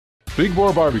Big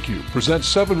Boar Barbecue presents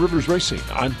Seven Rivers Racing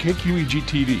on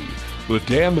KQEG-TV with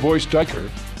Dan the Voice Diker,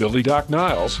 Billy Doc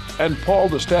Niles, and Paul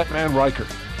the Statman Riker.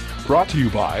 Brought to you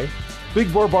by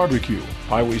Big Boar Barbecue,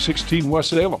 Highway 16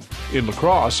 West Salem, in La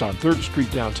Crosse on 3rd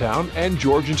Street downtown and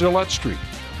George and Gillette Street.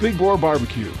 Big Boar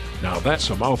Barbecue, now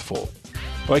that's a mouthful.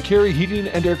 By Carey Heating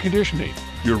and Air Conditioning,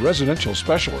 your residential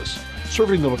specialist,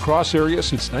 serving the La Crosse area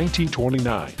since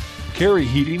 1929. Carey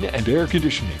Heating and Air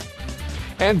Conditioning.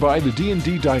 And by the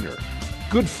D&D Diner.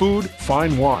 Good food,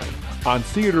 fine wine. On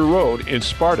Theater Road in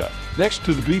Sparta, next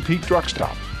to the BP Truck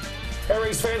Stop. Hey,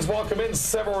 race fans, welcome in.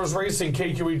 Seven Rivers Racing,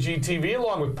 KQEG-TV,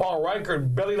 along with Paul Riker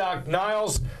and Billy Doc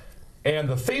Niles. And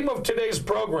the theme of today's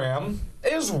program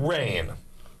is rain.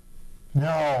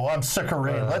 No, I'm sick of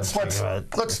rain. Let's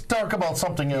talk about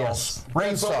something else.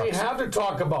 Rain sucks. That's what we have to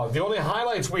talk about. The only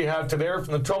highlights we have today are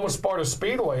from the Tomah Sparta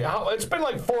Speedway. It's been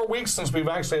like 4 weeks since we've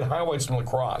actually had highlights in La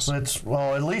Crosse. It's,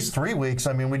 well, at least 3 weeks.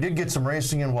 I mean, we did get some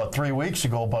racing in, 3 weeks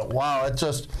ago, but wow,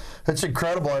 it's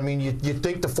incredible. I mean, you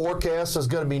think the forecast is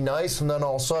going to be nice, and then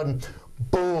all of a sudden,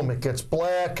 boom, it gets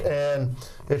black, and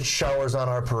it showers on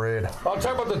our parade. I'll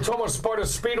talk about the Tomah Sparta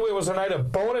Speedway. It was a night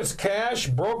of bonus cash,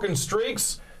 broken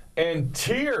streaks, and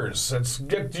tears. Let's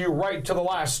get you right to the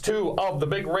last two of the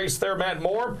big race there. Matt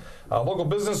Moore, a local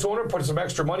business owner, put some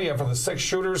extra money up for the 6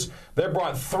 shooters. They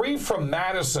brought 3 from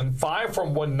Madison, 5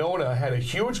 from Winona, had a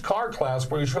huge car class,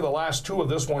 pretty sure the last 2 of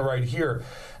this one right here.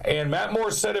 And Matt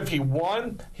Moore said if he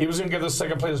won, he was going to give the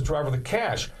second place driver the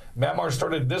cash. Matt Moore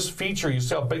started this feature. You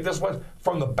see how big this was?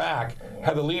 From the back.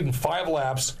 Had the lead in 5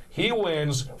 laps. He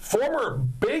wins. Former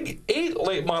Big 8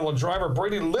 late model driver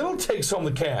Brady Little takes home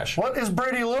the cash. What is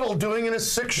Brady Little doing in his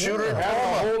 6-shooter?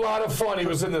 Having a whole lot of fun. He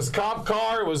was in this cop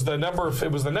car. It was the number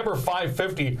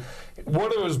 550.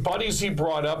 One of his buddies he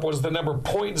brought up was the number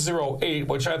 .08,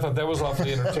 which I thought that was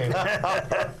awfully entertaining.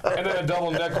 And then a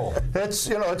double nickel. It's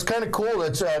kind of cool.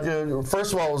 It's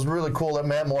first of all, it was really cool that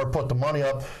Matt Moore put the money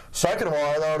up. Second of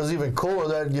all, I thought it was even cooler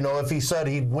that if he said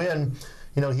he'd win,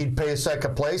 he'd pay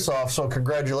second place off. So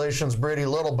congratulations, Brady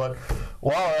Little. But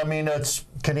wow, I mean,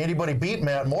 can anybody beat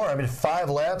Matt Moore? I mean, 5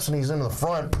 laps and he's in the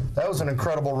front. That was an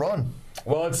incredible run.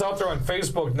 Well, it's out there on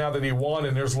Facebook now that he won,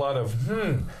 and there's a lot of,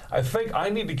 I think I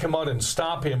need to come out and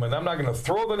stop him, and I'm not going to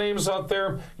throw the names out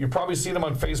there. You've probably seen them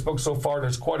on Facebook so far.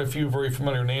 There's quite a few very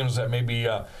familiar names that may be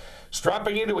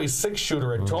strapping into a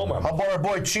 6-shooter at Tomah. How about our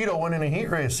boy Cheeto winning a heat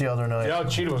race the other night? Yeah,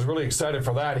 Cheeto was really excited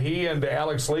for that. He and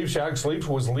Alex Leach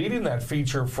was leading that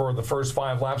feature for the first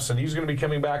 5 laps, and he's going to be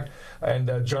coming back.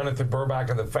 And Jonathan Burbach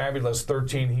and the Fabulous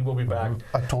 13, he will be back.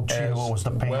 I told Cheeto it was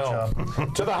the paint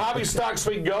job. To the hobby stocks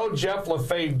we go. Jeff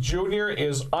LaFave Jr.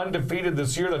 is undefeated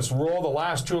this year. Let's roll the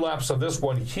last 2 laps of this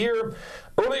one here.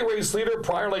 Early race leader,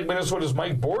 Prior Lake, Minnesota's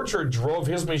Mike Borchard drove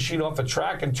his machine off the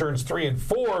track in turns 3 and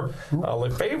 4.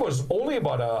 LaFave was only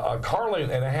about a car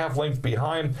length and a half length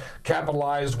behind.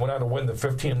 Capitalized, went out to win the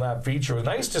 15-lap feature. It was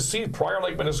nice to see Prior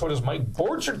Lake, Minnesota's Mike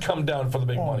Borchard come down for the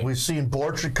big money. We've seen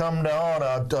Borchard come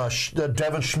down,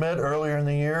 Devin Schmidt earlier in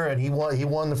the year, and he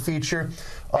won the feature.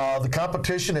 The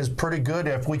competition is pretty good.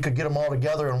 If we could get them all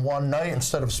together in one night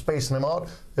instead of spacing them out,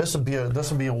 this would be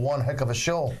a one heck of a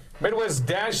show. Midwest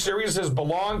Dash Series has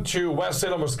belonged to West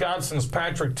Salem, Wisconsin's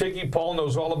Patrick Tickey. Paul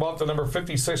knows all about the number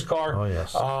 56 car. Oh,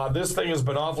 yes. This thing has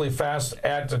been awfully fast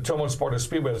at the Tomah Sparta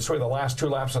Speedway. That's really the last 2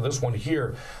 laps of this one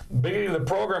here. Beginning of the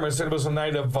program, I said it was a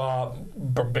night of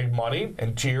big money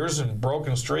and tears and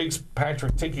broken streaks.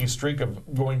 Patrick Tickey's streak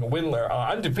of going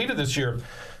undefeated this year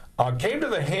came to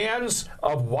the hands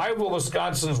of Wildwood,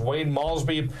 Wisconsin's Wayne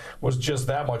Malsby. Was just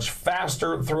that much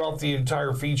faster throughout the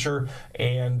entire feature,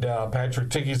 and Patrick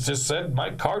Tickey just said,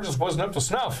 my car just wasn't up to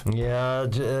snuff. Yeah,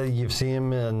 you've seen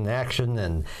him in action,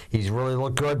 and he's really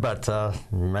looked good, but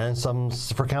ran some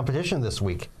for competition this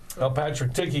week. Well,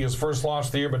 Patrick Tickey, his first loss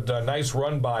of the year, but a nice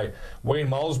run by Wayne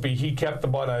Malsby. He kept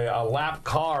about a lap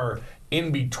car in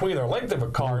between, or length of a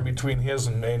car in between his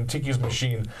and Tickey's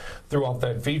machine throughout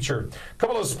that feature. A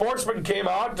couple of sportsmen came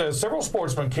out, several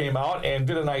sportsmen came out and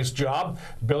did a nice job.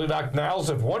 Billy Doc Niles,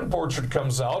 if one portrait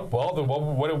comes out, well, then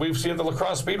what did we see at the La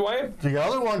Crosse Speedway? The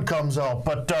other one comes out,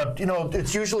 but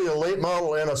it's usually a late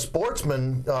model and a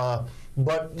sportsman.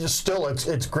 But still,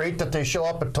 it's great that they show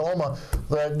up at Tomah.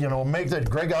 That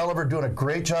Greg Oliver doing a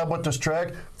great job with this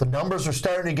track. The numbers are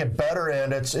starting to get better,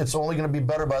 and it's only going to be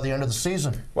better by the end of the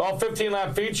season. Well,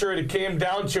 15-lap feature. It came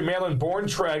down to Malin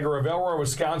Borntrager of Elroy,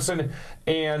 Wisconsin,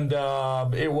 and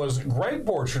it was Greg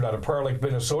Borchard out of Prior Lake,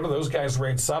 Minnesota. Those guys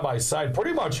ran side by side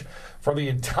pretty much for the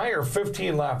entire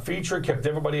 15-lap feature. Kept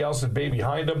everybody else at bay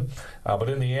behind him, but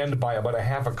in the end, by about a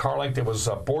half a car length, it was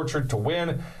Borchard to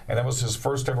win, and that was his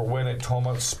first ever win at at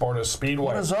Tomah Sparta Speedway.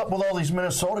 What is up with all these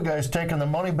Minnesota guys taking the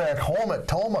money back home at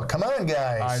Tomah? Come on,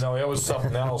 guys. I know, it was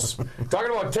something else.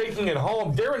 Talking about taking it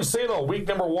home, Darren Salo, week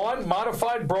number 1,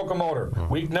 modified, broke a motor.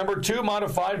 Week number 2,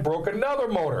 modified, broke another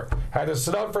motor. Had to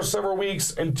sit out for several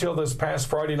weeks until this past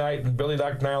Friday night, and Billy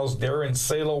Doc Niles, Darren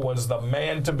Salo was the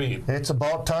man to beat. It's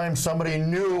about time somebody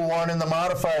new won in the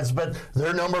modifieds, but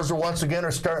their numbers are once again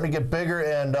starting to get bigger,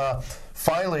 and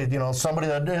finally, you know, somebody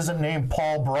that isn't named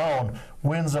Paul Brown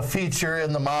wins a feature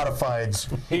in the modifieds.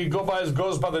 He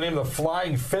goes by the name of the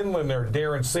Flying Finlander,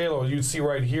 Darren Salo, you see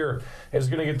right here, is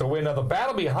going to get the win. Now, the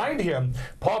battle behind him,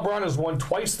 Paul Brown has won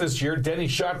twice this year. Denny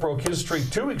Schott broke his streak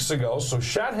 2 weeks ago, so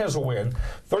Schott has a win.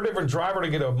 Third different driver to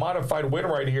get a modified win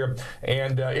right here,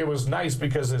 and it was nice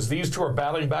because as these two are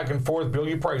battling back and forth, Bill,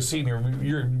 you probably seen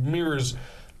your mirrors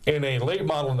in a late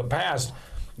model in the past.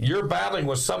 You're battling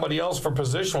with somebody else for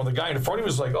position. When the guy in front of you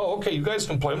was like, "Oh, okay, you guys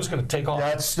can play. I'm just going to take off."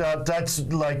 That's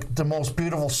like the most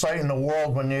beautiful sight in the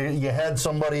world when you had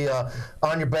somebody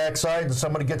on your backside and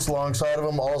somebody gets alongside of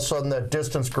them. All of a sudden, that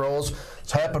distance grows.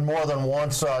 It's happened more than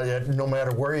once. No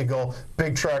matter where you go,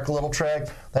 big track, little track,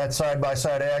 that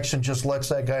side-by-side action just lets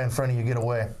that guy in front of you get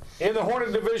away. In the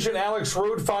Hornet division, Alex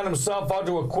Rude found himself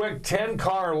onto a quick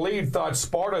 10-car lead. Thought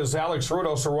Sparta's Alex Rude,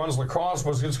 also runs lacrosse,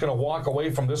 was just going to walk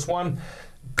away from this one.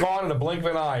 Gone in a blink of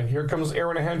an eye. Here comes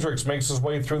Aaron Hendricks, makes his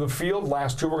way through the field.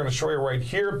 Last two we're going to show you right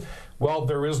here. Well,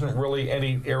 there isn't really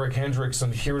any Eric Hendricks,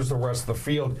 and here's the rest of the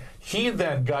field. He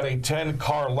then got a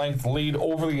 10-car length lead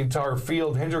over the entire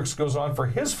field. Hendricks goes on for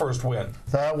his first win.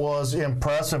 That was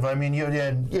impressive. I mean,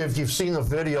 if you've seen the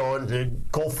video,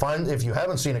 go find. If you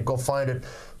haven't seen it, go find it.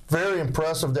 Very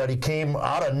impressive that he came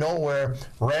out of nowhere,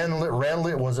 ran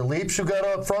was it Leaps who got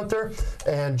up front there,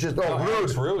 and just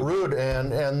Rude,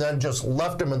 and then just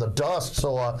left him in the dust.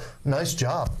 So nice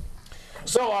job.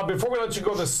 So before we let you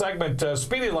go this segment,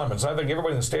 Speedy Lemons, I think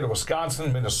everybody in the state of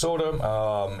Wisconsin,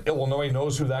 Minnesota, Illinois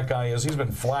knows who that guy is. He's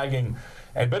been flagging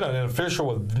and been an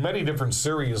official with many different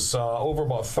series over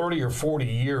about 30 or 40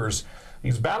 years.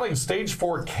 He's battling stage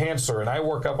 4 cancer, and I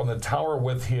work up on the tower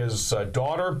with his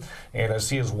daughter, and I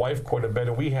see his wife quite a bit,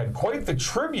 and we had quite the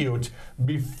tribute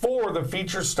before the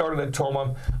feature started at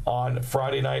Tomah on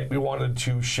Friday night. We wanted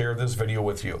to share this video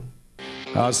with you.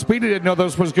 Speedy didn't know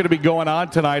this was going to be going on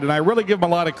tonight, and I really give him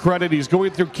a lot of credit. He's going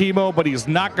through chemo, but he's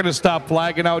not going to stop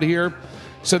flagging out here.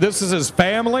 So this is his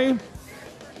family,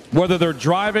 whether they're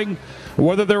driving,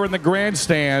 whether they're in the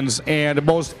grandstands, and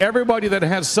most everybody that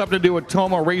has something to do with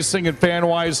Tomah racing and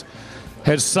fan-wise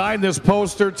has signed this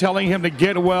poster telling him to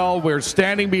get well. We're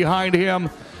standing behind him,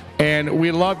 and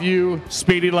we love you,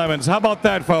 Speedy Lemons. How about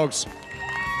that, folks?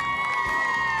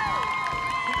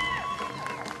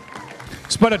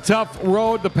 It's been a tough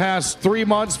road the past 3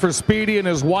 months for Speedy and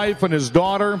his wife and his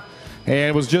daughter,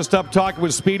 and was just up talking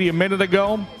with Speedy a minute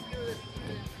ago.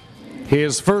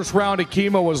 His first round of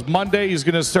chemo was Monday. He's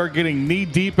going to start getting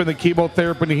knee-deep in the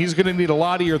chemotherapy, and he's going to need a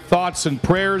lot of your thoughts and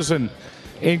prayers and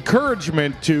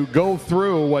encouragement to go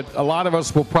through what a lot of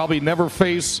us will probably never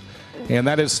face, and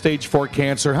that is stage 4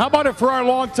 cancer. How about it for our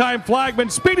longtime flagman,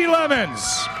 Speedy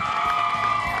Lemons?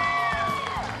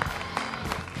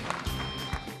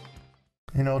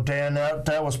 You know, Dan,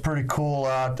 that was pretty cool.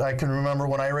 I can remember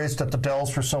when I raced at the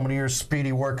Dells for so many years,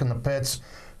 Speedy working the pits.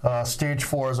 Stage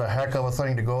 4 is a heck of a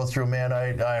thing to go through, man.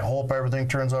 I hope everything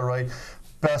turns out right.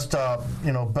 Best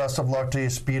of luck to you,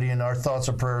 Speedy, and our thoughts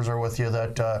and prayers are with you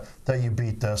that you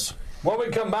beat this. When we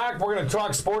come back, we're going to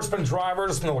talk sportsman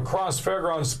drivers from the La Crosse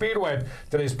Fairgrounds Speedway.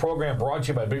 Today's program brought to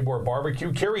you by Big Boar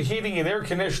Barbecue, Kerry Heating and Air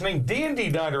Conditioning, D&D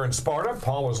Diner in Sparta.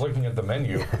 Paul was looking at the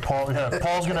menu.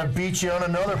 Paul's going to beat you on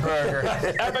another burger.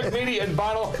 Epic Media and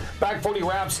Vinyl, Back 40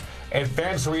 Wraps, and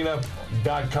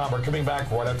fansarena.com. We're coming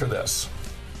back right after this.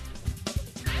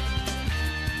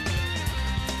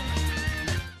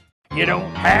 You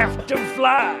don't have to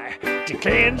fly to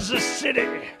Kansas City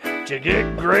to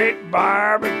get great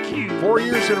barbecue. 4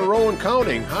 years in a row and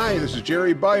counting. Hi, this is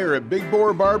Jerry Beyer at Big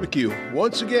Boar Barbecue.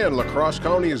 Once again, La Crosse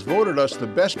County has voted us the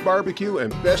best barbecue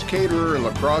and best caterer in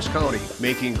La Crosse County.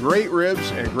 Making great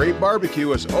ribs and great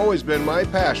barbecue has always been my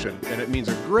passion, and it means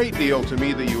a great deal to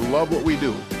me that you love what we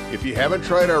do. If you haven't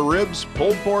tried our ribs,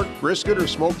 pulled pork, brisket, or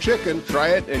smoked chicken, try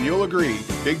it and you'll agree.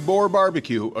 Big Boar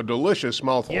Barbecue, a delicious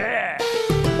mouthful. Yeah!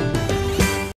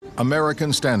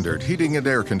 American Standard Heating and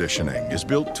Air Conditioning is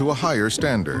built to a higher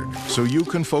standard, so you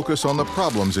can focus on the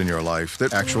problems in your life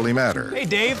that actually matter. Hey,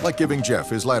 Dave. Like giving Jeff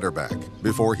his ladder back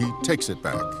before he takes it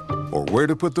back. Or where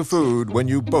to put the food when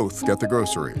you both get the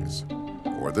groceries.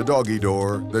 Or the doggy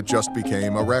door that just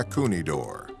became a raccoony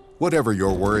door. Whatever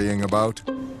you're worrying about,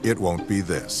 it won't be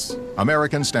this.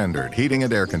 American Standard Heating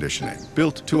and Air Conditioning,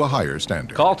 built to a higher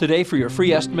standard. Call today for your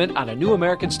free estimate on a new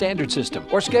American Standard system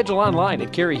or schedule online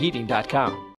at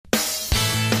caryheating.com.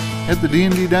 At the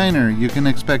D&D Diner, you can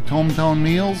expect hometown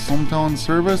meals, hometown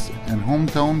service, and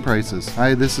hometown prices.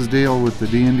 Hi, this is Dale with the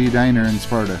D&D Diner in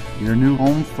Sparta, your new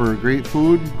home for great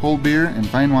food, cold beer, and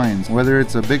fine wines. Whether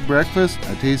it's a big breakfast,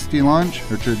 a tasty lunch,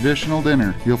 or traditional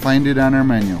dinner, you'll find it on our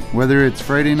menu. Whether it's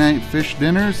Friday night fish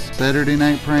dinners, Saturday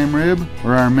night prime rib,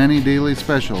 or our many daily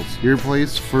specials, your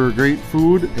place for great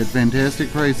food at fantastic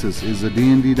prices is the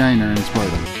D&D Diner in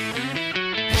Sparta.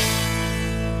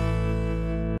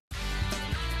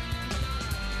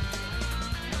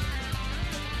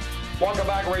 Welcome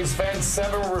back, race fans.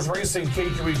 Seven Rivers Racing,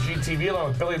 KQEG TV, along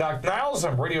with Billy Doc Niles.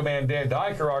 I'm radio man Dan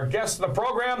Dyker, our guest in the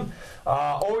program.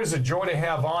 Always a joy to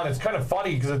have on. It's kind of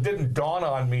funny because it didn't dawn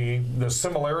on me the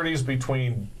similarities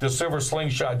between the Silver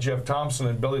Slingshot Jeff Thompson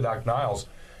and Billy Doc Niles.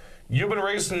 You've been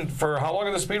racing for how long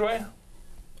in the Speedway?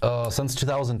 Since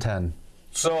 2010.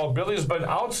 So Billy's been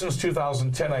out since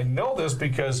 2010. I know this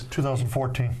because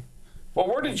 2014. Well,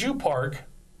 where did you park?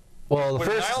 Well, when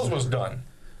Niles was done,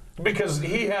 because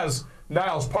he has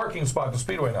Niles' parking spot at the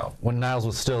Speedway now. When Niles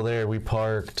was still there, we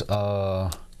parked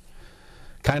kind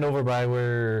of over by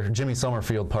where Jimmy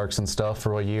Summerfield parks and stuff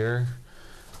for a year.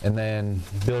 And then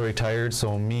Bill retired,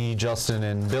 so me, Justin,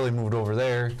 and Billy moved over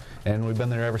there, and we've been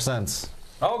there ever since.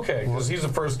 Okay, because he's the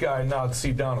first guy now to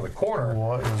see down in the corner.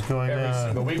 What is going on? Every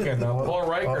single weekend now. Paul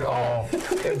Reichert.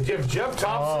 If Jeff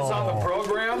Thompson's on the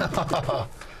program,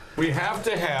 we have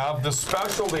to have the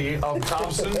specialty of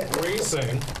Thompson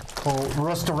Racing.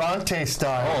 Restaurante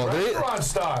style. Restaurant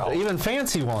style. Even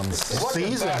fancy ones. Look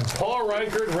at that. Paul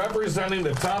Reichert representing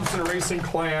the Thompson Racing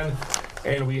clan,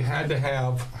 and we had to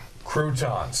have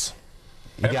croutons.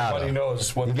 Everybody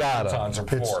knows what the croutons are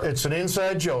for. It's an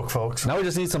inside joke, folks. Now we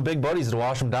just need some big buddies to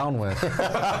wash them down with.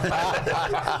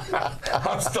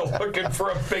 I'm still looking for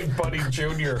a Big Buddy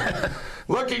Junior.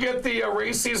 Looking at the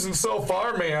race season so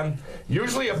far, man,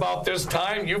 usually about this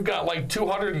time, you've got like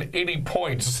 280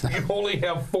 points. You only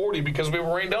have 40 because we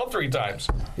were rained out 3 times.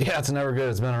 Yeah, it's never good.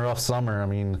 It's been a rough summer. I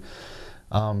mean,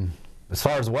 as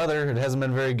far as weather, it hasn't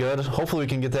been very good. Hopefully we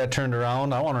can get that turned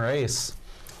around. I want to race.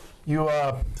 You,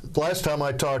 last time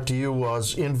I talked to you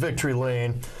was in Victory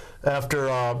Lane after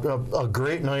a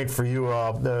great night for you.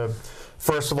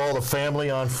 First of all, the family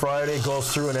on Friday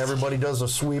goes through and everybody does a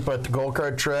sweep at the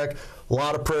go-kart track. A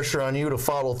lot of pressure on you to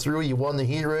follow through. You won the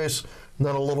heat race, and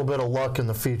then a little bit of luck in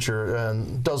the feature,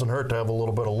 and it doesn't hurt to have a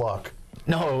little bit of luck.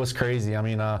 No, it was crazy. I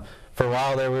mean, for a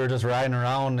while there, we were just riding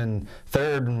around in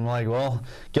third, and I'm like, well,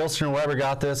 Gilster and Weber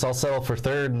got this. I'll settle for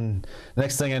third, and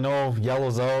next thing I know,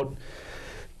 yellow's out.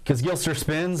 Because Gilster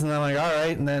spins, and then I'm like, all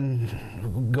right, and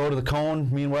then go to the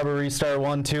cone. Me and Weber restart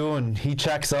 1-2, and he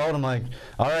checks out. I'm like,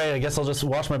 all right, I guess I'll just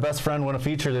watch my best friend win a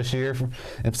feature this year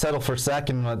and settle for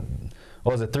second. What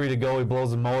was it, 3 to go? He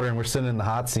blows the motor, and we're sitting in the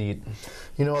hot seat.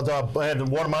 You know, I had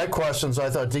one of my questions.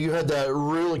 I thought, you had that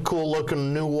really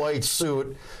cool-looking new white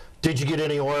suit. Did you get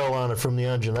any oil on it from the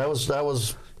engine? That would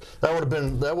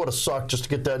have sucked just to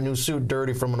get that new suit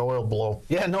dirty from an oil blow.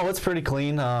 Yeah, no, it's pretty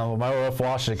clean. My wife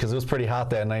washed it because it was pretty hot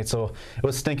that night, so it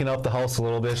was stinking up the house a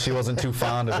little bit. She wasn't too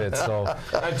fond of it. So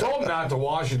I told him not to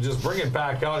wash it, just bring it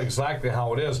back out exactly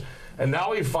how it is. And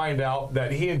now we find out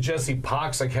that he and Jesse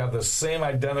Poxick have the same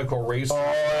identical race. Oh,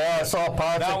 yeah, I saw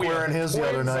Poxick wearing his the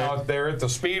other night. Out there at the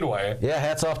Speedway. Yeah,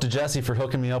 hats off to Jesse for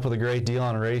hooking me up with a great deal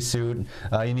on a race suit.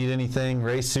 You need anything,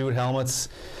 race suit, helmets,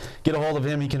 get a hold of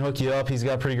him. He can hook you up. He's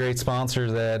got a pretty great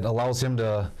sponsor that allows him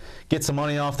to get some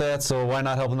money off that, so why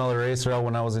not help another racer out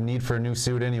when I was in need for a new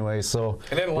suit anyway? So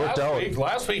and then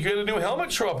last week you had a new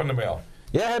helmet show up in the mail.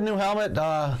 Yeah, I had a new helmet.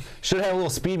 Should have had a little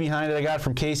speed behind it. I got it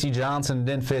from Casey Johnson.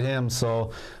 Didn't fit him,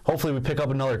 so hopefully we pick up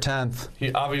another 10th.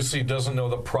 He obviously doesn't know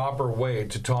the proper way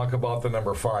to talk about the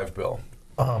number 5, Bill.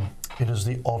 It is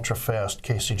the ultra-fast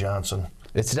Casey Johnson.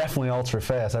 It's definitely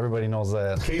ultra-fast. Everybody knows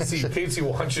that. Casey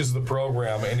watches the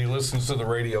program, and he listens to the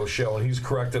radio show, and he's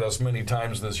corrected us many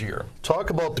times this year. Talk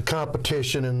about the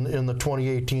competition in the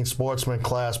 2018 Sportsman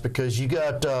class, because you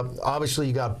got, obviously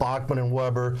you got Bachman and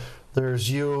Weber.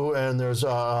 There's you, and there's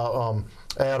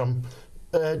Adam.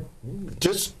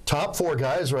 Just top 4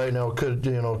 guys right now could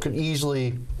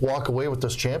easily walk away with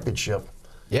this championship.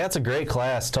 Yeah, it's a great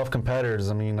class, tough competitors.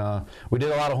 I mean, we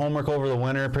did a lot of homework over the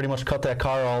winter, pretty much cut that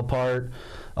car all apart.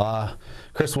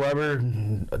 Chris Weber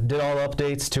did all the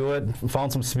updates to it,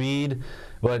 found some speed.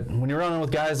 But when you're running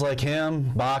with guys like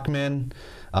him, Bachman,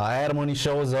 Adam when he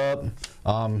shows up,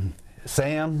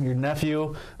 Sam, your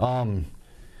nephew,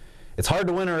 it's hard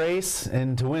to win a race,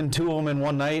 and to win 2 of them in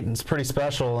one night, it's pretty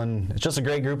special, and it's just a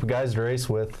great group of guys to race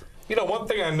with. You know, one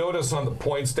thing I noticed on the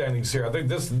point standings here, I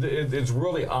think it's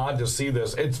really odd to see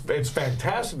this. It's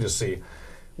fantastic to see.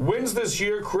 Wins this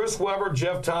year, Chris Webber,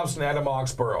 Jeff Thompson, Adam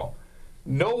Oxborough.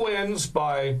 No wins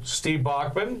by Steve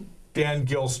Bachman, Dan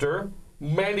Gilster,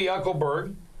 Mandy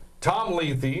Uckelberg, Tom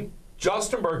Lethe,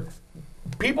 Justin Berg,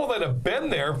 people that have been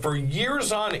there for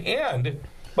years on end.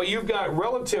 But you've got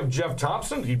relative Jeff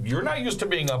Thompson. You're not used to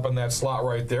being up in that slot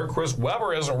right there. Chris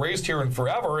Webber hasn't raced here in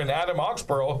forever, and Adam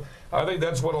Oxborough, I think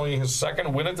that's only his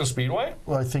second win at the Speedway.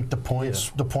 Well, I think the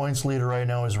points leader right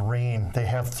now is Rain. They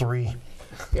have 3.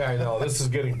 Yeah, I know. This is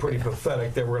getting pretty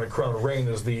pathetic that we're going to crown Rain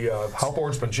as the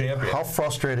sportsman champion. How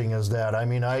frustrating is that? I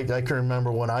mean, I can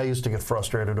remember when I used to get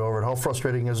frustrated over it. How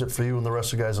frustrating is it for you and the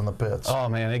rest of the guys in the pits? Oh,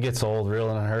 man, it gets old real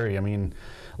in a hurry. I mean,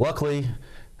 luckily,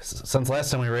 since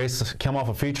last time we raced, come off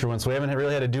a feature win, so we haven't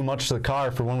really had to do much to the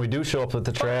car for when we do show up at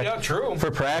the track. Yeah, true. For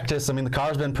practice, I mean, the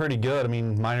car's been pretty good. I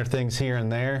mean, minor things here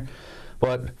and there.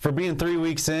 But for being 3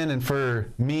 weeks in and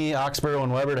for me, Oxborough,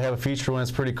 and Webber to have a feature win, it's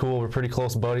pretty cool. We're pretty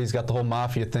close buddies. Got the whole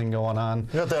Mafia thing going on.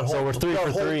 Yeah, so we're 3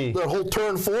 for 3. That whole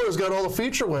turn 4 has got all the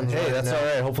feature wins. Hey, that's all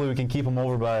right. Hopefully we can keep them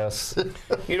over by us.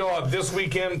 You know, this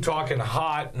weekend, talking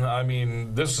hot, I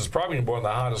mean, this is probably one of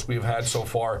the hottest we've had so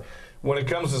far. When it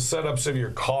comes to setups of your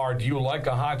car, do you like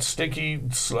a hot, sticky,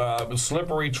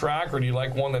 slippery track, or do you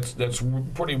like one that's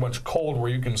pretty much cold where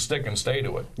you can stick and stay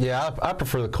to it? Yeah, I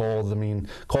prefer the cold. I mean,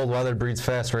 cold weather breeds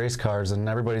fast race cars, and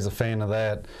everybody's a fan of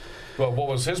that. Well, what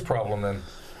was his problem then?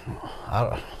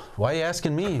 Why are you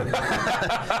asking me?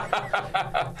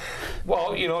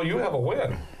 Well, you know, you have a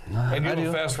win, and you have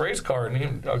a fast race car.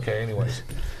 And okay, anyways.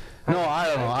 No, I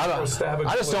don't know.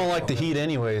 I just don't like the heat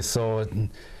anyways, so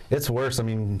it's worse. I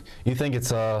mean, you think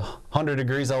it's 100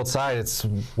 degrees outside, it's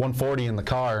 140 in the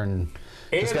car, and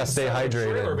just got to stay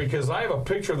hydrated. Because I have a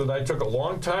picture that I took a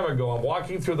long time ago. I'm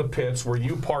walking through the pits where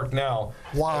you park now.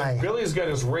 Why? Billy's got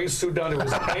his race suit down to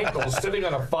his ankles, sitting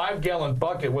on a 5-gallon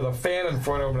bucket with a fan in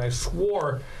front of him, and I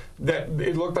swore that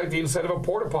it looked like the inside of a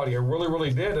porta potty. I really, really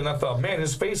did. And I thought, man,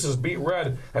 his face is beet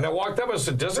red. And I walked up and I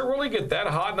said, does it really get that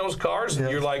hot in those cars? And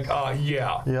you're like,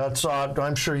 yeah. Yeah, it's odd.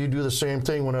 I'm sure you do the same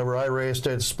thing whenever I raced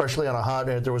it, especially on a hot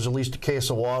night. There was at least a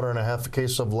case of water and a half a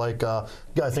case of, like, I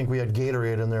think we had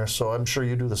Gatorade in there, so I'm sure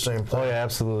you do the same thing. Oh, yeah,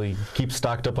 absolutely. Keep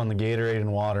stocked up on the Gatorade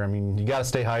and water. I mean, you got to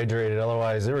stay hydrated,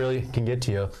 otherwise it really can get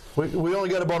to you. We only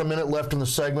got about a minute left in the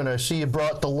segment. I see you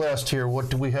brought the list here.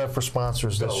 What do we have for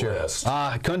sponsors this year?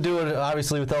 I couldn't do it,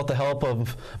 obviously, without the help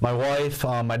of my wife,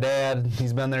 my dad.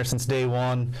 He's been there since day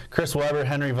one. Chris Webber,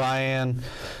 Henry Vian.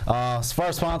 As far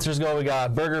as sponsors go, we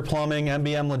got Burger Plumbing,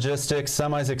 MBM Logistics,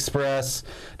 Semis Express,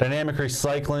 Dynamic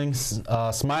Recycling,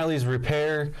 Smiley's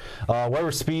Repair,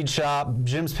 Weber Speed Shop,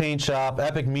 Jim's Paint Shop,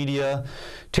 Epic Media,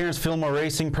 Terrence Fillmore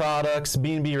Racing Products,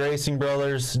 B&B Racing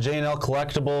Brothers, J&L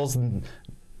Collectibles,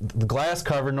 the Glass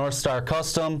Cover, North Star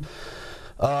Custom.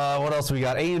 What else we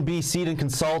got? A&B Seed and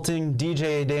Consulting,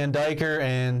 DJ Dan Diker,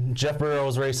 and Jeff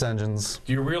Burrows Race Engines.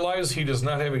 Do you realize he does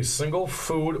not have a single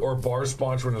food or bar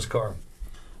sponsor in his car?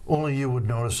 Only you would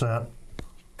notice that.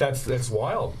 That's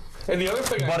wild. And the other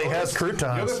thing But he has croutons.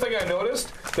 The other thing I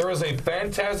noticed, there is a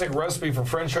fantastic recipe for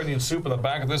French onion soup in the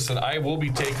back of this that I will be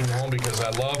taking home because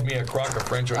I love me a crock of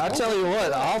French onion. I'll tell you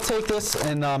what, I'll take this,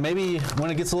 and maybe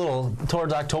when it gets a little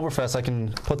towards Oktoberfest, I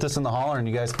can put this in the hauler and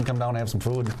you guys can come down and have some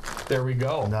food. There we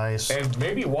go. Nice. And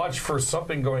maybe watch for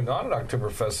something going on at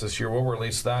Oktoberfest this year. We'll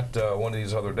release that one of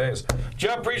these other days.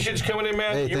 Jeff, appreciate you coming in,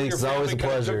 man. Hey, you thanks. It's always a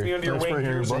pleasure. Took me under your wing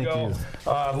years ago.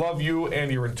 Love you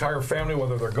and your entire family,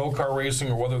 whether they're go-kart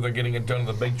racing or whether they're getting it done in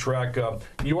the big track.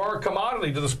 You are a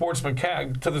commodity to the sportsman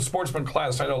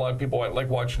class. I know a lot of people like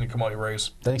watching you come out and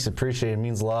race. Thanks, appreciate it. It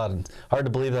means a lot. Hard to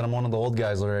believe that I'm one of the old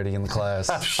guys already in the class.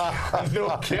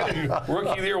 No kidding.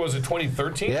 Rookie of the year, was it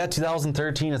 2013? Yeah,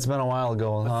 2013. It's been a while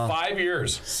ago. 5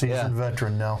 years. Seasoned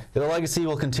veteran now. The legacy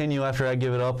will continue after I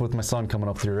give it up with my son coming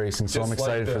up through racing, so I'm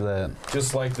excited for that.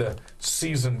 Just like the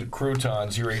seasoned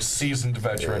croutons, you're a seasoned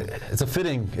veteran.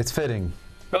 It's fitting.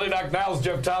 Billy Doc Niles,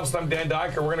 Jeff Thompson, I'm Dan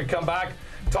Diker. We're going to come back,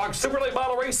 talk Super Late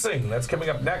Model Racing. That's coming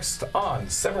up next on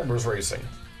Seven Rivers Racing.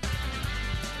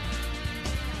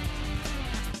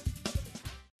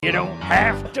 You don't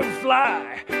have to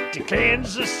fly to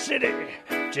Kansas City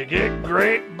to get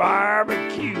great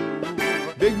barbecue.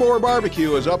 Big Boar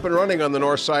Barbecue is up and running on the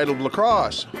north side of La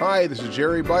Crosse. Hi, this is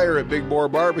Jerry Beyer at Big Boar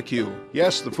Barbecue.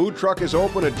 Yes, the food truck is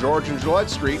open at George and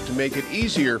Gillette Street to make it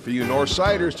easier for you north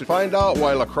siders to find out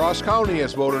why La Crosse County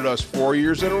has voted us 4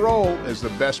 years in a row as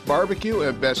the best barbecue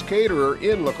and best caterer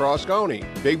in La Crosse County.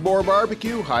 Big Boar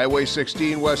Barbecue, Highway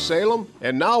 16 West Salem,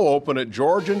 and now open at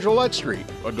George and Gillette Street.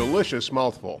 A delicious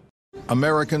mouthful.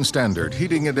 American Standard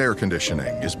Heating and Air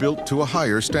Conditioning is built to a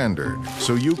higher standard,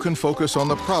 so you can focus on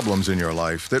the problems in your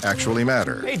life that actually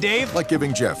matter. Hey, Dave. Like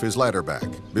giving Jeff his ladder back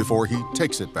before he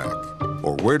takes it back.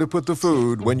 Or where to put the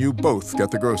food when you both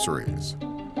get the groceries.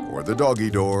 Or the doggy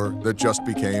door that just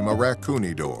became a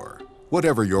raccoony door.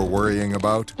 Whatever you're worrying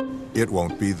about, it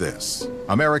won't be this.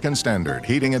 American Standard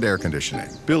Heating and Air Conditioning,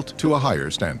 built to a higher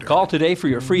standard. Call today for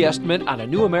your free estimate on a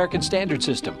new American Standard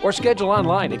system or schedule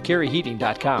online at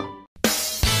careyheating.com.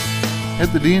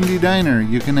 At the D&D Diner,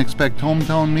 you can expect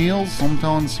hometown meals,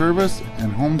 hometown service,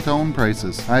 and hometown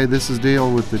prices. Hi, this is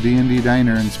Dale with the D&D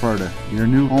Diner in Sparta, your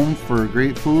new home for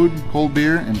great food, cold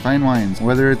beer, and fine wines.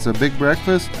 Whether it's a big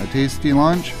breakfast, a tasty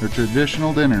lunch, or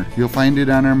traditional dinner, you'll find it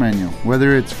on our menu.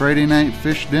 Whether it's Friday night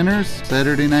fish dinners,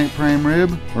 Saturday night prime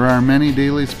rib, or our many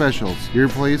daily specials, your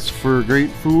place for great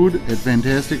food at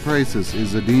fantastic prices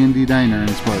is the D&D Diner in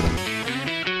Sparta.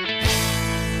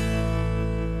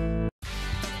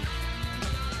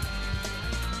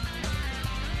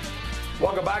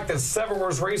 Welcome back to Seven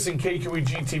Wars Racing,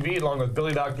 KQEG TV, along with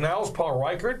Billy Doc Niles, Paul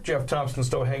Reichert, Jeff Thompson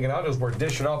still hanging out as we're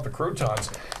dishing off the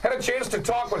croutons. Had a chance to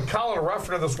talk with Colin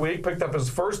Reffner this week, picked up his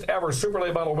first ever Super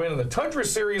Late Model win in the Tundra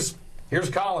Series.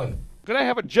 Here's Colin. Going to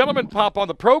have a gentleman pop on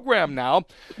the program now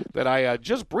that I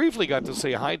just briefly got to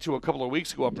say hi to a couple of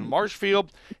weeks ago up in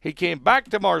Marshfield. He came back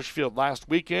to Marshfield last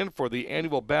weekend for the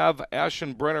annual Bev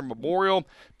Aschenbrenner Memorial,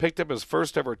 picked up his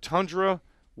first ever Tundra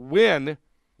win,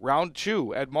 round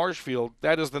 2 at Marshfield.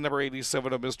 That is the number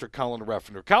 87 of Mr. Colin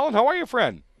Reffner. Colin, how are you,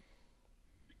 friend?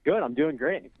 Good. I'm doing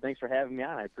great. Thanks for having me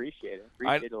on. I appreciate it.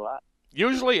 Appreciate it a lot.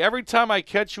 Usually, every time I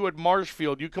catch you at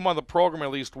Marshfield, you come on the program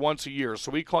at least once a year,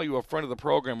 so we call you a friend of the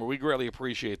program, and we greatly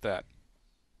appreciate that.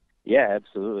 Yeah,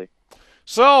 absolutely.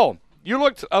 So, you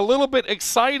looked a little bit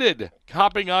excited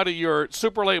hopping out of your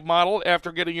Super Late Model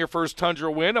after getting your first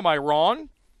Tundra win. Am I wrong?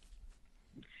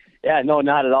 Yeah, no,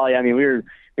 not at all. Yeah, I mean,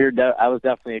 I was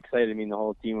definitely excited. I mean, the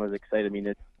whole team was excited. I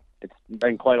mean, it's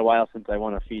been quite a while since I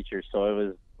won a feature, so it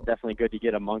was definitely good to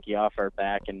get a monkey off our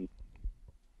back, and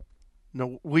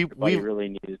we really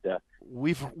needed to.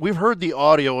 We've heard the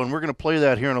audio, and we're going to play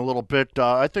that here in a little bit.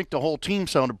 I think the whole team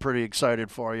sounded pretty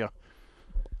excited for you.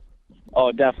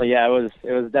 Oh, definitely. Yeah,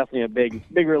 it was definitely a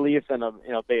big relief and a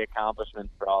big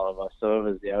accomplishment for all of us. So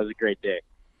it was a great day.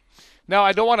 Now,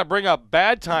 I don't want to bring up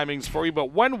bad timings for you,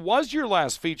 but when was your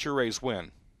last feature race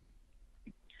win?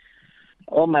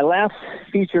 Well, my last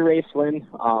feature race win,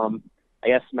 I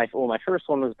guess my first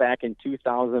one was back in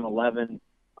 2011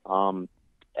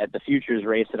 at the Futures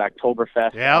race at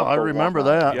Oktoberfest. Yeah, I remember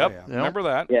that. Yep, remember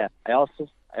that. Yeah, I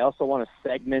also won a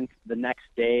segment the next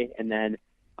day, and then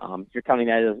you're counting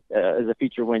that as a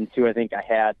feature win too. I think I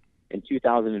had in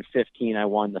 2015 I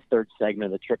won the third segment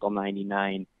of the Trickle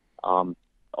 99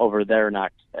 over there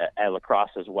at La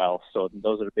Crosse as well. So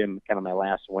those would have been kind of my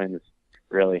last wins,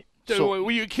 really. So,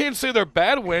 you can't say they're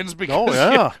bad wins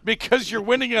because, because you're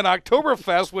winning at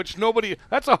Oktoberfest, which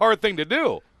that's a hard thing to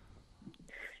do.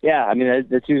 Yeah, I mean,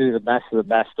 it's usually the best of the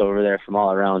best over there from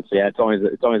all around. So, yeah, it's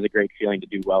always a great feeling to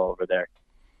do well over there.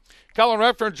 Colin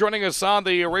Reffner joining us on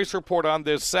the Race Report on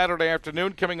this Saturday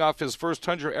afternoon, coming off his first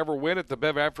Tundra ever win at the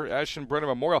Bev Aschenbrenner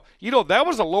Memorial. You know, that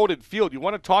was a loaded field. You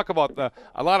want to talk about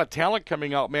a lot of talent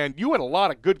coming out, man. You had a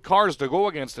lot of good cars to go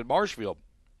against at Marshfield.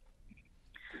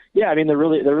 Yeah, I mean, there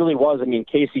really was. I mean,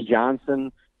 Casey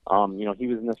Johnson, he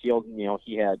was in the field.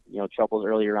 He had troubles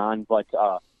earlier on, but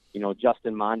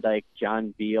Justin Mondyke,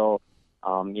 John Beal,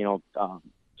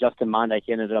 Justin Mondyke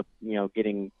ended up,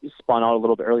 getting spun out a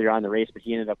little bit earlier on in the race, but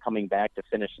he ended up coming back to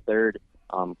finish third.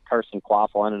 Carson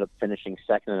Quaffle ended up finishing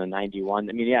second in the 91.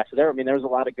 I mean, yeah, so there was a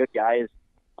lot of good guys,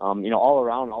 all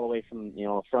around, all the way from,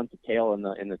 front to tail in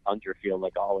the Tundra field,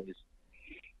 like always.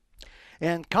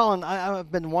 And Colin,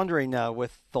 I've been wondering,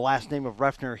 with the last name of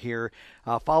Reffner here,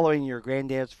 following your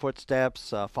granddad's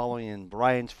footsteps, following in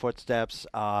Brian's footsteps,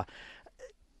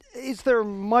 is there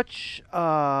much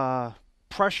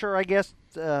pressure, I guess,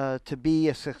 to be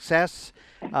a success,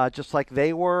 just like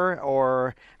they were,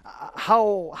 or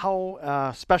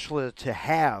how special is it to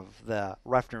have the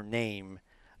Reffner name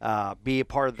be a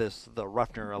part of the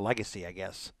Reffner legacy, I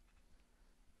guess?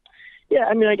 Yeah,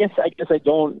 I mean, I guess I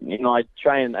don't, I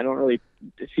don't really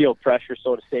feel pressure,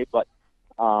 so to say, but,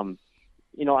 I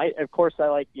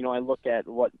look at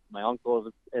what my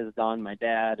uncle has done, my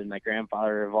dad and my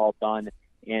grandfather have all done,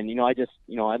 and, I'd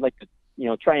like to,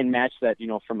 try and match that,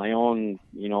 for my own,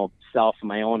 self,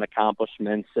 my own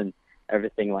accomplishments and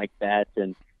everything like that.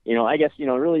 And, I guess,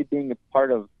 really being a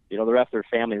part of, the Reffner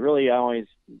family, really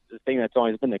the thing that's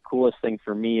always been the coolest thing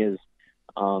for me is,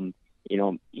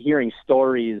 hearing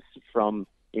stories from,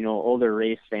 older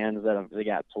race fans that they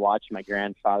got to watch my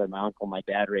grandfather, my uncle, my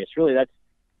dad race. Really, that's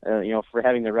for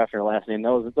having the Reffner last name,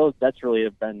 that's really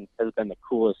has been the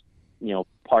coolest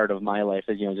part of my life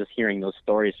is just hearing those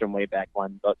stories from way back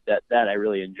when. But that I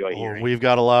really enjoy hearing. We've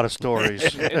got a lot of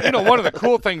stories. One of the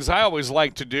cool things I always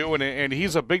like to do, and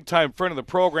he's a big time friend of the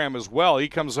program as well. He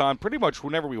comes on pretty much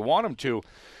whenever we want him to.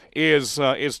 Is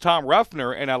Tom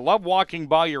Reffner, and I love walking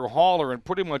by your hauler, and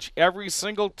pretty much every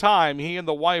single time he and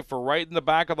the wife are right in the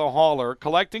back of the hauler,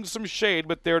 collecting some shade,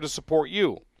 but there to support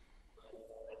you.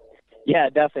 Yeah,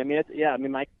 definitely.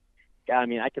 I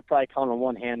could probably count on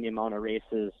one hand the amount of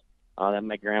races that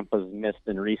my grandpa's missed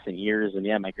in recent years, and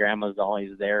my grandma's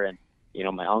always there, and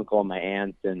my uncle and my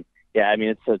aunt, and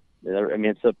it's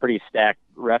a pretty stacked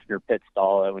Reffner pit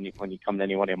stall when you come to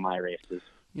any one of my races.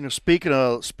 Speaking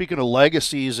of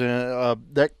legacies,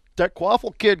 that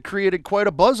Quaffle kid created quite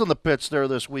a buzz in the pits there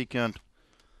this weekend.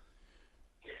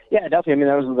 Yeah, definitely.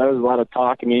 There was a lot of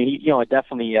talk. He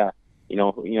definitely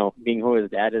being who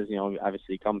his dad is,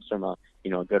 obviously comes from a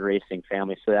good racing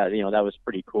family, so that that was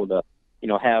pretty cool to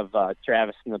have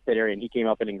Travis in the pit area, and he came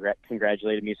up and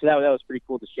congratulated me. So that was pretty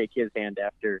cool to shake his hand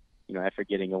after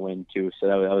getting a win too. So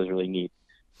that was really neat.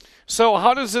 So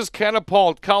how does this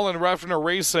catapult Colin Reffner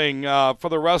racing for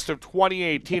the rest of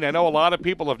 2018? I know a lot of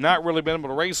people have not really been able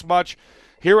to race much.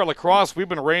 Here at La Crosse, we've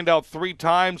been rained out 3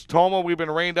 times. Tomah, we've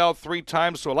been rained out 3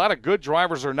 times. So a lot of good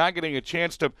drivers are not getting a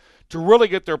chance to really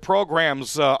get their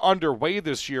programs underway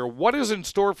this year. What is in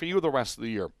store for you the rest of the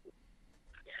year?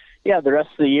 Yeah, the rest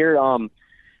of the year, I'm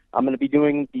going to be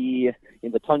doing the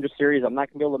Tundra Series. I'm not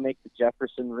going to be able to make the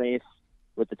Jefferson race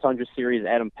with the Tundra Series.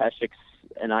 Adam Peshek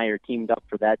and I are teamed up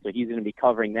for that, so he's going to be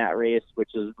covering that race,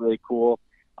 which is really cool.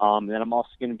 And then I'm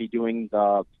also going to be doing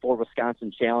the 4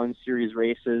 Wisconsin Challenge Series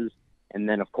races, and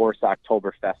then, of course,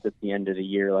 Oktoberfest at the end of the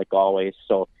year, like always.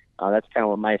 So that's kind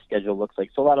of what my schedule looks like.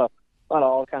 So a lot of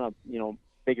all kind of,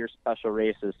 bigger special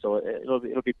races. So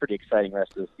it'll be pretty exciting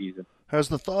rest of the season. Has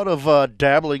the thought of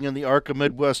dabbling in the ARCA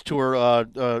Midwest Tour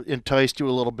enticed you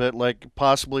a little bit, like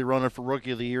possibly running for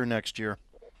Rookie of the Year next year?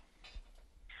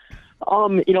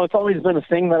 It's always been a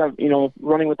thing that I've,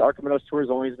 running with the ARCA Midwest Tour has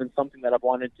always been something that I've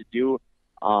wanted to do.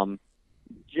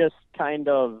 Just kind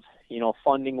of,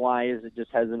 funding-wise, it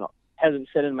just hasn't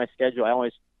fit in my schedule. I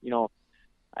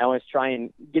always try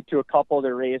and get to a couple of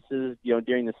the races,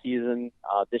 during the season.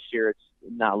 This year it's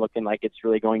not looking like it's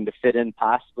really going to fit in,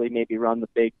 possibly maybe run the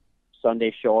big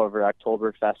Sunday show over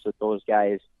Oktoberfest with those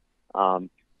guys.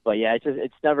 But yeah,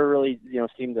 it's never really,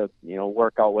 seemed to,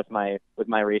 work out with my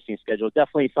racing schedule.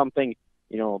 Definitely something,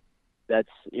 that's,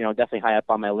 definitely high up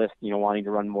on my list, wanting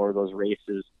to run more of those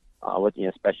races,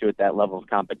 especially with that level of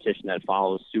competition that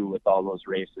follows suit with all those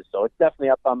races. So it's definitely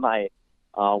up on my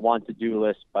want to do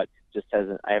list, but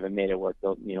I haven't made it work,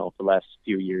 for the last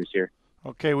few years here.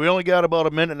 Okay, we only got about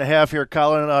a minute and a half here,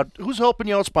 Colin. Who's helping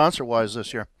you out sponsor-wise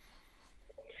this year?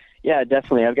 Yeah,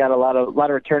 definitely. I've got a lot of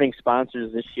returning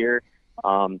sponsors this year.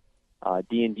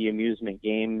 D&D Amusement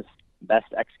Games, Best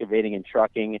Excavating and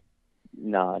Trucking,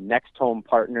 Next Home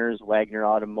Partners, Wagner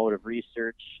Automotive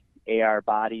Research, AR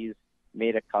Bodies,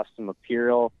 Meta Custom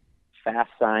Apparel,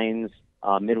 Fast Signs,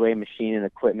 Midway Machine and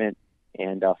Equipment,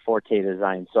 and Forte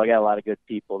Design. So I got a lot of good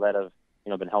people that have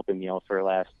been helping me out for the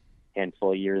last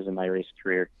handful of years in my race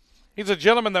career. He's a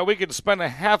gentleman that we could spend a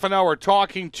half an hour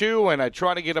talking to, and I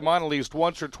try to get him on at least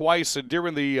once or twice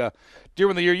during the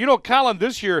year. Colin,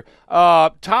 this year,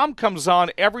 Tom comes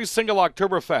on every single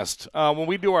Oktoberfest when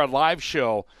we do our live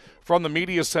show from the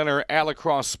Media Center at La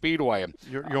Crosse Speedway.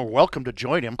 You're welcome to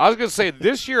join him. I was going to say,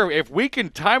 this year, if we can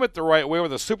time it the right way where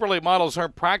the super late models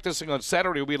aren't practicing on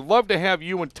Saturday, we'd love to have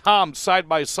you and Tom side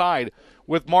by side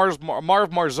with Marv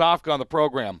Marzofka on the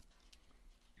program.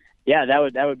 Yeah,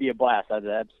 that would be a blast. I'd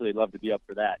absolutely love to be up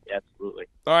for that. Yeah, absolutely.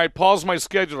 All right, Paul's my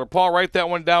scheduler. Paul, write that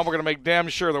one down. We're going to make damn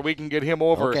sure that we can get him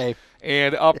over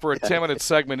and up for a 10-minute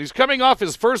segment. He's coming off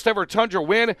his first ever Tundra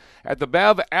win at the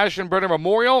Bev Ashenbrenner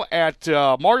Memorial at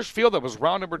Marshfield. That was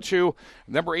round number 2.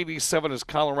 Number 87 is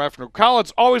Colin Reffner. Colin,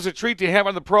 it's always a treat to have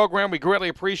on the program. We greatly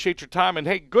appreciate your time, and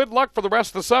hey, good luck for the rest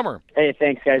of the summer. Hey,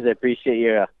 thanks, guys. I appreciate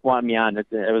you wanting me on. It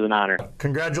was an honor.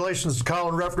 Congratulations to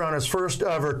Colin Reffner on his first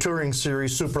ever Touring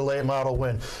Series Super Late Model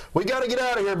win. We got to get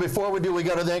out of here. Before we do, we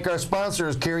got to thank our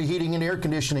sponsors: Carey Heating and Air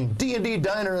Conditioning, D&D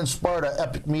Diner in Sparta,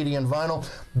 Epic Media and Vinyl,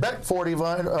 Beck 40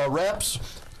 Wraps,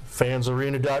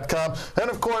 fansarena.com,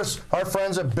 and of course our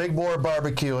friends at Big Boar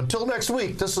Barbecue. Until next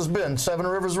week, this has been Seven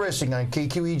Rivers Racing on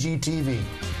KQEG TV.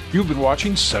 You've been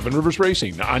watching Seven Rivers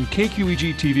Racing on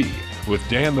KQEG TV with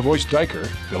Dan the Voice Diker,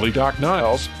 Billy Doc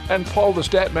Niles, and Paul the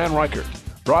Statman Reichert.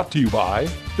 Brought to you by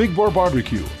Big Boar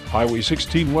Barbecue, Highway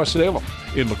 16 West Salem,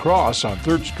 in La Crosse on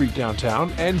 3rd Street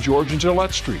downtown and George and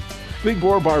Gillette Street. Big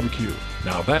Boar Barbecue,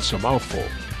 now that's a mouthful.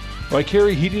 By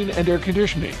Carey Heating and Air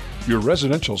Conditioning, your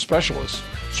residential specialist,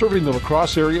 serving the La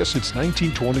Crosse area since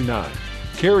 1929.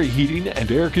 Carey Heating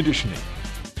and Air Conditioning.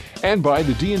 And by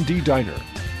the D&D Diner.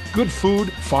 Good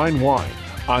food, fine wine,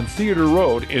 on Theater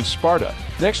Road in Sparta,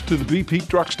 next to the BP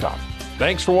Truck Stop.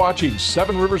 Thanks for watching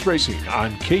Seven Rivers Racing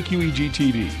on KQEG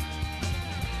TV.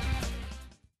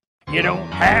 You don't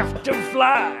have to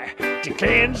fly to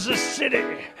Kansas City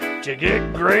to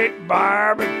get great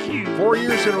barbecue. 4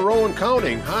 years in a row and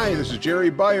counting. Hi, this is Jerry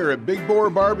Beyer at Big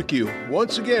Boar Barbecue.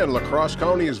 Once again, La Crosse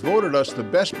County has voted us the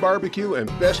best barbecue and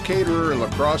best caterer in La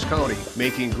Crosse County.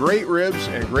 Making great ribs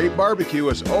and great barbecue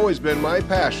has always been my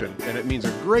passion, and it means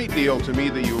a great deal to me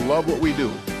that you love what we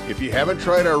do. If you haven't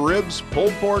tried our ribs,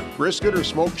 pulled pork, brisket, or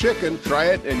smoked chicken, try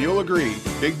it and you'll agree.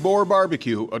 Big Boar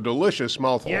Barbecue, a delicious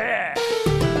mouthful. Yeah!